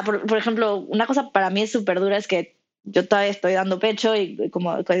 Pero nada, por ejemplo, una cosa para mí es súper dura es que yo todavía estoy dando pecho y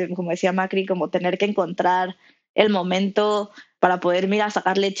como decía Macri, como tener que encontrar el momento para poder ir a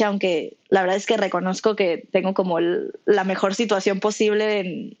sacar leche, aunque la verdad es que reconozco que tengo como la mejor situación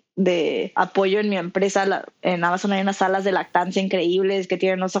posible de apoyo en mi empresa. En Amazon hay unas salas de lactancia increíbles que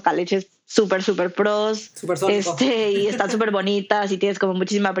tienen unos sacaleches súper pros, Supersónico. y están súper bonitas y tienes como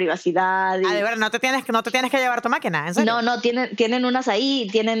muchísima privacidad. Ah, de verdad, no te tienes que llevar tu máquina, ¿en serio? No, tienen unas ahí,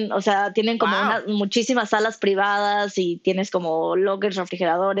 o sea, tienen como Wow. muchísimas salas privadas y tienes como lockers,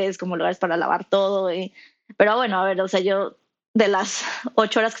 refrigeradores, como lugares para lavar todo. Pero bueno, a ver, o sea, yo de las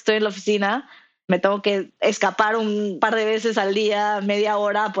 8 horas que estoy en la oficina, me tengo que escapar un par de veces al día, media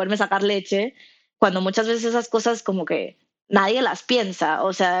hora, a poderme sacar leche, cuando muchas veces esas cosas como que nadie las piensa,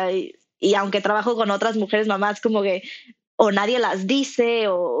 o sea, y aunque trabajo con otras mujeres mamás, como que o nadie las dice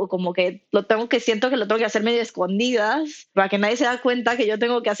o como que siento que lo tengo que hacer medio escondidas para que nadie se da cuenta que yo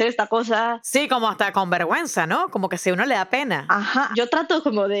tengo que hacer esta cosa. Sí, como hasta con vergüenza, ¿no? Como que si uno le da pena. Ajá, yo trato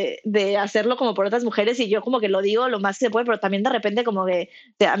como de hacerlo como por otras mujeres y yo como que lo digo lo más que se puede, pero también de repente como que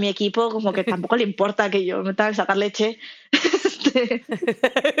a mi equipo como que tampoco le importa que yo me tenga que sacar leche.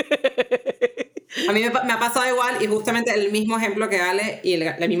 A mí me ha pasado igual y justamente el mismo ejemplo que Ale y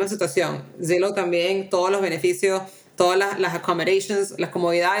la misma situación. Zillow también, todos los beneficios, todas las accommodations, las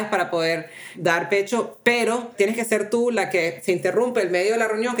comodidades para poder dar pecho, pero tienes que ser tú la que se interrumpe en medio de la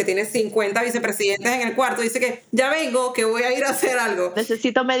reunión, que tiene 50 vicepresidentes en el cuarto, dice que ya vengo, que voy a ir a hacer algo.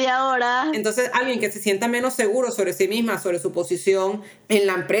 Necesito media hora. Entonces, alguien que se sienta menos seguro sobre sí misma, sobre su posición en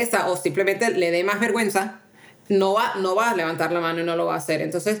la empresa o simplemente le dé más vergüenza, no va a levantar la mano y no lo va a hacer.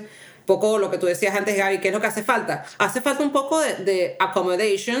 Entonces, poco lo que tú decías antes, Gaby, ¿qué es lo que hace falta? Hace falta un poco de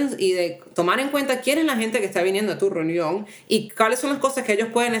accommodations y de tomar en cuenta quién es la gente que está viniendo a tu reunión y cuáles son las cosas que ellos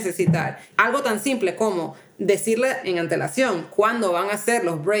pueden necesitar. Algo tan simple como decirle en antelación cuándo van a ser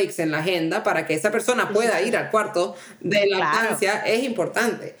los breaks en la agenda para que esa persona pueda ir al cuarto de lactancia. Claro. Es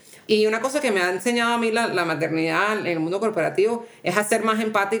importante. Y una cosa que me ha enseñado a mí la maternidad en el mundo corporativo es a ser más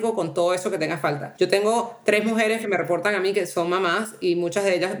empático con todo eso que tenga falta. Yo tengo 3 mujeres que me reportan a mí que son mamás y muchas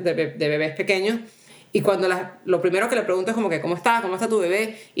de ellas de bebés pequeños. Y cuando lo primero que le pregunto es como que ¿cómo está tu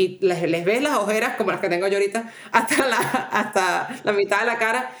bebé? Y les ves las ojeras como las que tengo yo ahorita hasta la mitad de la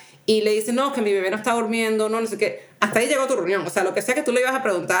cara. Y le dicen, no, que mi bebé no está durmiendo, no sé qué. Hasta ahí llegó tu reunión. O sea, lo que sea que tú le ibas a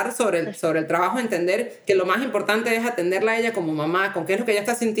preguntar sobre el trabajo, entender que lo más importante es atenderla a ella como mamá, con qué es lo que ella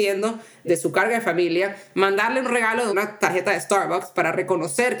está sintiendo de su carga de familia, mandarle un regalo de una tarjeta de Starbucks para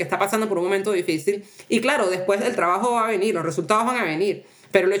reconocer que está pasando por un momento difícil. Y claro, después el trabajo va a venir, los resultados van a venir.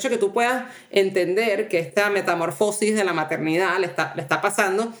 Pero el hecho de que tú puedas entender que esta metamorfosis de la maternidad le está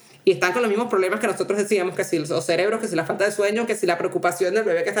pasando y están con los mismos problemas que nosotros decíamos, que si los cerebros, que si la falta de sueño, que si la preocupación del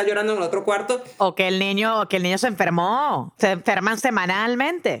bebé que está llorando en el otro cuarto. O que el niño se enfermó. Se enferman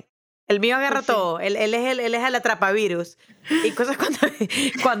semanalmente. El mío agarra todo. Él es el atrapavirus. Y cosas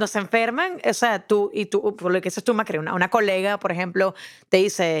cuando se enferman, o sea, tú, por lo que dices tú, Macri, una colega, por ejemplo, te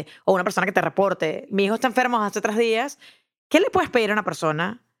dice, o una persona que te reporte, mi hijo está enfermo hace 3 días. ¿Qué le puedes pedir a una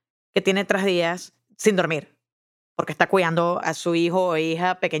persona que tiene 3 días sin dormir? Porque está cuidando a su hijo o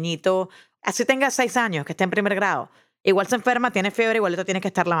hija pequeñito, así tenga 6 años, que esté en primer grado. igual se enferma, tiene fiebre, igualito tiene que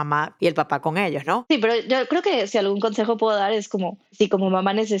estar la mamá y el papá con ellos, ¿no? Sí, pero yo creo que si algún consejo puedo dar es como, si como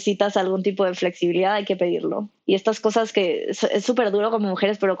mamá necesitas algún tipo de flexibilidad, hay que pedirlo. Y estas cosas que es súper duro como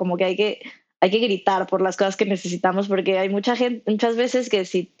mujeres, pero como que hay que gritar por las cosas que necesitamos, porque hay mucha gente, muchas veces que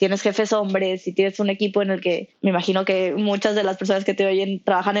si tienes jefes hombres, si tienes un equipo en el que, me imagino que muchas de las personas que te oyen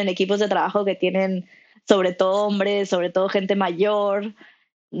trabajan en equipos de trabajo que tienen sobre todo hombres, sobre todo gente mayor,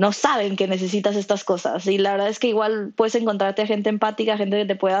 no saben que necesitas estas cosas. Y la verdad es que igual puedes encontrarte a gente empática, gente que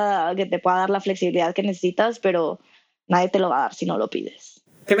te pueda dar la flexibilidad que necesitas, pero nadie te lo va a dar si no lo pides.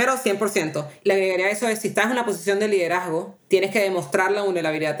 Primero, 100%. Le agregaría eso de si estás en una posición de liderazgo, tienes que demostrar la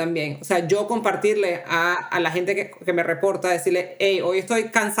vulnerabilidad también. O sea, yo compartirle a la gente que me reporta, decirle, hey, hoy estoy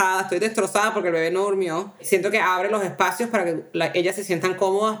cansada, estoy destrozada porque el bebé no durmió. Siento que abre los espacios para que ellas se sientan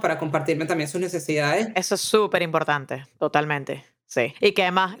cómodas para compartirme también sus necesidades. Eso es súper importante, totalmente, sí. Y que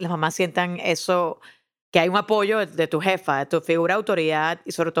además las mamás sientan eso, que hay un apoyo de tu jefa, de tu figura de autoridad,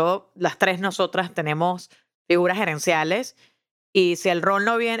 y sobre todo las tres nosotras tenemos figuras gerenciales, y si el rol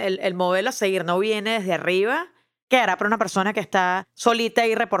no viene, el modelo a seguir no viene desde arriba, ¿qué hará para una persona que está solita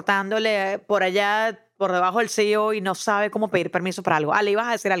y reportándole por allá, por debajo del CEO y no sabe cómo pedir permiso para algo? ¿Le ibas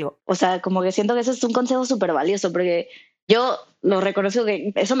a decir algo? O sea, como que siento que ese es un consejo súper valioso, porque yo lo reconozco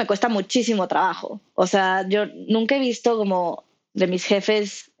que eso me cuesta muchísimo trabajo. O sea, yo nunca he visto como de mis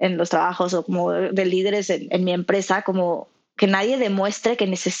jefes en los trabajos o como de líderes en mi empresa, como que nadie demuestre que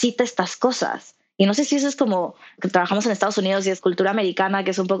necesita estas cosas. Y no sé si eso es como que trabajamos en Estados Unidos y es cultura americana,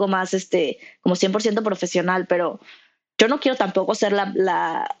 que es un poco más como 100% profesional, pero yo no quiero tampoco ser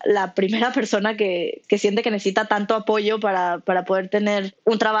la primera persona que siente que necesita tanto apoyo para poder tener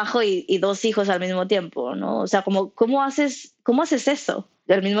un trabajo y dos hijos al mismo tiempo, ¿no? O sea, ¿cómo haces eso?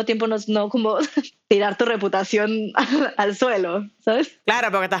 Y al mismo tiempo no como tirar tu reputación al suelo, ¿sabes?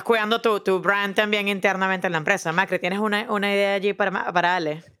 Claro, porque estás cuidando tu brand también internamente en la empresa. Macri, ¿tienes una idea allí para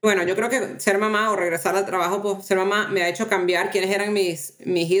Ale? Bueno, yo creo que ser mamá o regresar al trabajo por ser mamá me ha hecho cambiar quiénes eran mis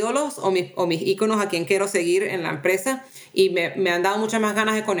ídolos o mis íconos a quien quiero seguir en la empresa, y me han dado muchas más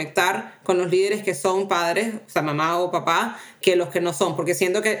ganas de conectar con los líderes que son padres, o sea, mamá o papá, que los que no son, porque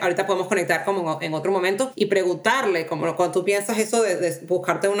siento que ahorita podemos conectar como en otro momento y preguntarle, como cuando tú piensas eso de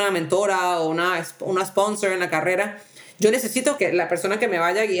buscarte una mentora o una sponsor en la carrera. Yo necesito que la persona que me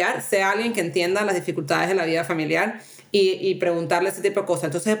vaya a guiar sea alguien que entienda las dificultades de la vida familiar y preguntarle ese tipo de cosas.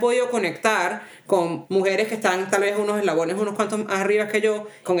 Entonces he podido conectar con mujeres que están tal vez unos eslabones unos cuantos más arriba que yo,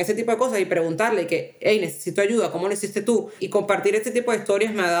 con ese tipo de cosas, y preguntarle que, hey, necesito ayuda, ¿cómo lo hiciste tú? Y compartir este tipo de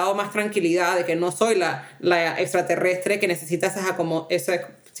historias me ha dado más tranquilidad de que no soy la extraterrestre que necesita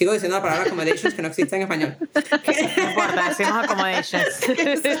sigo diciendo la palabra accommodations que no existe en español. No importa, decimos accommodations.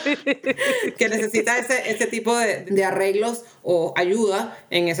 Que necesita ese tipo de arreglos o ayuda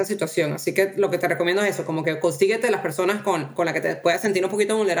en esa situación. Así que lo que te recomiendo es eso, como que consíguete las personas con las que te puedas sentir un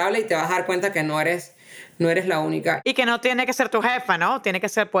poquito vulnerable y te vas a dar cuenta que no eres la única. Y que no tiene que ser tu jefa, ¿no?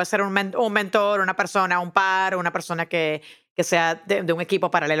 Puede ser un mentor, una persona, un par, una persona que sea de un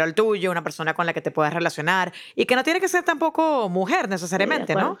equipo paralelo al tuyo, una persona con la que te puedas relacionar, y que no tiene que ser tampoco mujer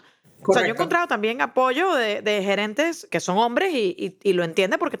necesariamente, ¿no? O sea, yo he encontrado también apoyo de gerentes que son hombres y lo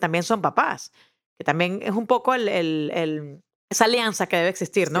entienden porque también son papás, que también es un poco esa alianza que debe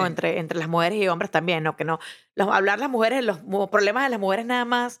existir, ¿no? Sí. Entre las mujeres y hombres también, ¿no? Que no, hablar las mujeres, los problemas de las mujeres nada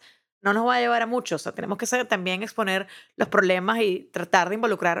más no nos va a llevar a mucho. O sea, tenemos que también exponer los problemas y tratar de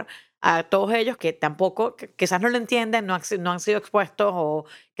involucrar a todos ellos que tampoco, quizás no lo entienden, no han sido expuestos o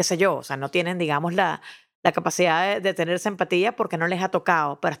qué sé yo, o sea, no tienen, digamos, la capacidad de tener esa empatía porque no les ha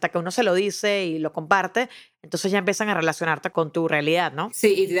tocado, pero hasta que uno se lo dice y lo comparte, entonces ya empiezan a relacionarte con tu realidad, ¿no?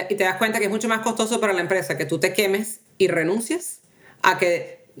 Sí, y te das cuenta que es mucho más costoso para la empresa que tú te quemes y renuncies a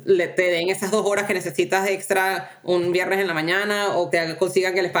que te den esas 2 horas que necesitas extra un viernes en la mañana, o te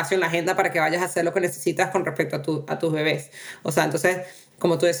consigan el espacio en la agenda para que vayas a hacer lo que necesitas con respecto a tus bebés. O sea, entonces,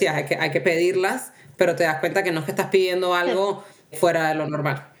 como tú decías, hay que pedirlas, pero te das cuenta que no es que estás pidiendo algo fuera de lo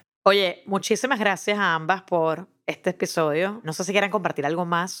normal. Oye, muchísimas gracias a ambas por este episodio. No sé si quieran compartir algo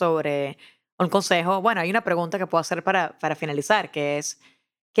más sobre un consejo. Bueno, hay una pregunta que puedo hacer para finalizar, que es,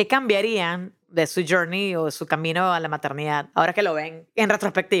 ¿qué cambiarían de su journey o de su camino a la maternidad ahora que lo ven en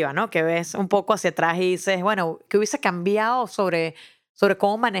retrospectiva, ¿no? Que ves un poco hacia atrás y dices, bueno, ¿qué hubiese cambiado sobre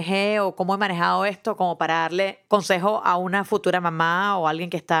cómo manejé o cómo he manejado esto como para darle consejo a una futura mamá o alguien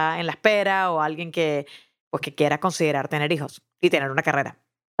que está en la espera o alguien pues, que quiera considerar tener hijos y tener una carrera?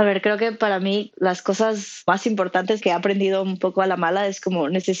 A ver, creo que para mí las cosas más importantes que he aprendido un poco a la mala es como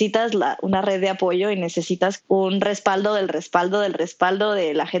necesitas una red de apoyo y necesitas un respaldo del respaldo del respaldo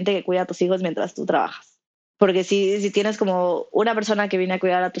de la gente que cuida a tus hijos mientras tú trabajas. Porque si tienes como una persona que viene a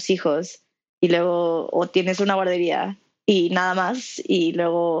cuidar a tus hijos y luego o tienes una guardería y nada más, y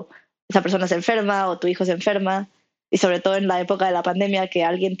luego esa persona se enferma o tu hijo se enferma, y sobre todo en la época de la pandemia que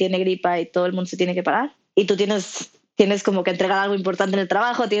alguien tiene gripa y todo el mundo se tiene que parar, y tú tienes como que entregar algo importante en el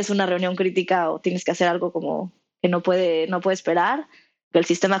trabajo, tienes una reunión crítica o tienes que hacer algo como que no puede esperar, que el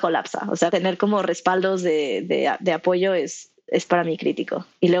sistema colapsa. O sea, tener como respaldos de apoyo es para mí crítico.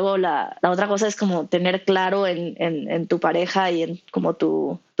 Y luego la otra cosa es como tener claro en tu pareja y en como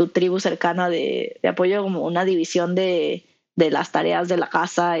tu tribu cercana de apoyo, como una división de las tareas de la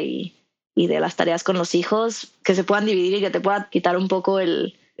casa y de las tareas con los hijos, que se puedan dividir y que te pueda quitar un poco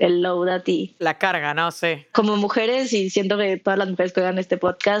el load a ti. La carga, no sé. Como mujeres, y siento que todas las mujeres que vean este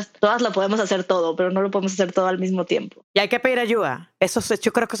podcast, todas lo podemos hacer todo, pero no lo podemos hacer todo al mismo tiempo. Y hay que pedir ayuda.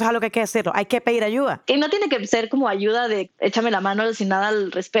 Yo creo que eso es algo que hay que decirlo. Hay que pedir ayuda. Y no tiene que ser como ayuda de échame la mano sin nada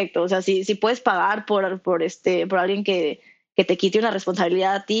al respecto. O sea, si puedes pagar por alguien que te quite una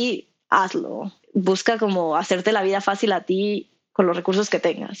responsabilidad a ti, hazlo. Busca como hacerte la vida fácil a ti con los recursos que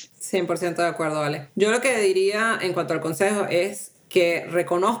tengas. 100% de acuerdo, Ale. Yo lo que diría en cuanto al consejo es que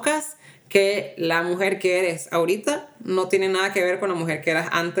reconozcas que la mujer que eres ahorita no tiene nada que ver con la mujer que eras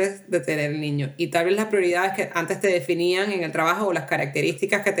antes de tener el niño. Y tal vez las prioridades que antes te definían en el trabajo o las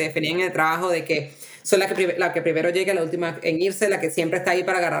características que te definían en el trabajo de que soy la que primero llega, la última en irse, la que siempre está ahí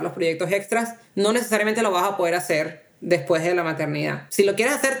para agarrar los proyectos extras, no necesariamente lo vas a poder hacer después de la maternidad. Si lo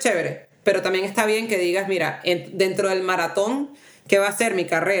quieres hacer, chévere, pero también está bien que digas, mira, dentro del maratón que va a ser mi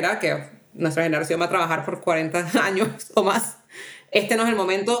carrera, que nuestra generación va a trabajar por 40 años o más, este no es el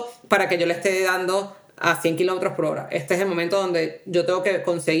momento para que yo le esté dando a 100 kilómetros por hora. Este es el momento donde yo tengo que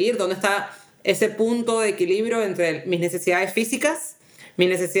conseguir dónde está ese punto de equilibrio entre mis necesidades físicas, mis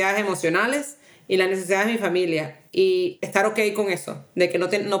necesidades emocionales y las necesidades de mi familia. Y estar ok con eso, de que no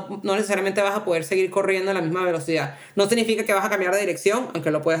necesariamente vas a poder seguir corriendo a la misma velocidad. No significa que vas a cambiar de dirección,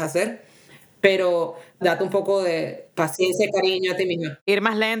 aunque lo puedes hacer, pero date un poco de paciencia y cariño a ti misma. Ir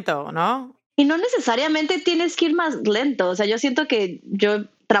más lento, ¿no? Y no necesariamente tienes que ir más lento. O sea, yo siento que yo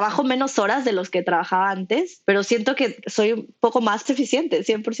trabajo menos horas de los que trabajaba antes, pero siento que soy un poco más eficiente,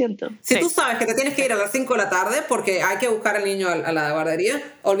 100%. Si tú sabes que te tienes que ir a las 5 de la tarde porque hay que buscar al niño a la guardería,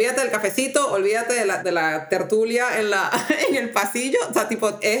 olvídate del cafecito, olvídate de la tertulia en el pasillo. O sea,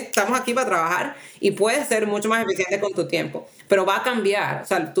 estamos aquí para trabajar y puedes ser mucho más eficiente con tu tiempo. Pero va a cambiar. O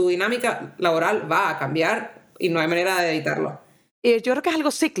sea, tu dinámica laboral va a cambiar y no hay manera de evitarlo. Y yo creo que es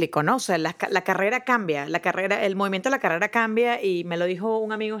algo cíclico, ¿no? O sea, la carrera cambia, el movimiento de la carrera cambia, y me lo dijo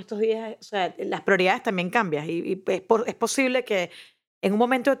un amigo estos días, o sea, las prioridades también cambian, y es posible que en un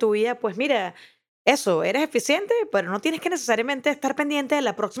momento de tu vida, pues mira, eso, eres eficiente, pero no tienes que necesariamente estar pendiente de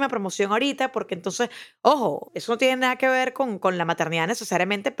la próxima promoción ahorita, porque entonces, ojo, eso no tiene nada que ver con la maternidad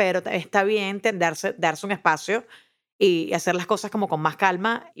necesariamente, pero está bien darse un espacio y hacer las cosas como con más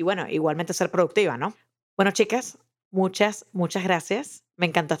calma, y bueno, igualmente ser productiva, ¿no? Bueno, chicas, muchas gracias. Me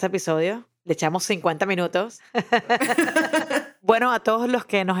encantó este episodio. Le echamos 50 minutos. Bueno, a todos los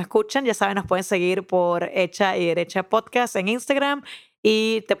que nos escuchan, ya saben, nos pueden seguir por Hecha y Derecha Podcast en Instagram,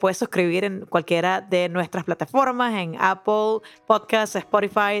 y te puedes suscribir en cualquiera de nuestras plataformas, en Apple Podcasts,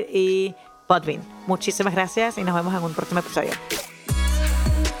 Spotify y Podbean. Muchísimas gracias y nos vemos en un próximo episodio.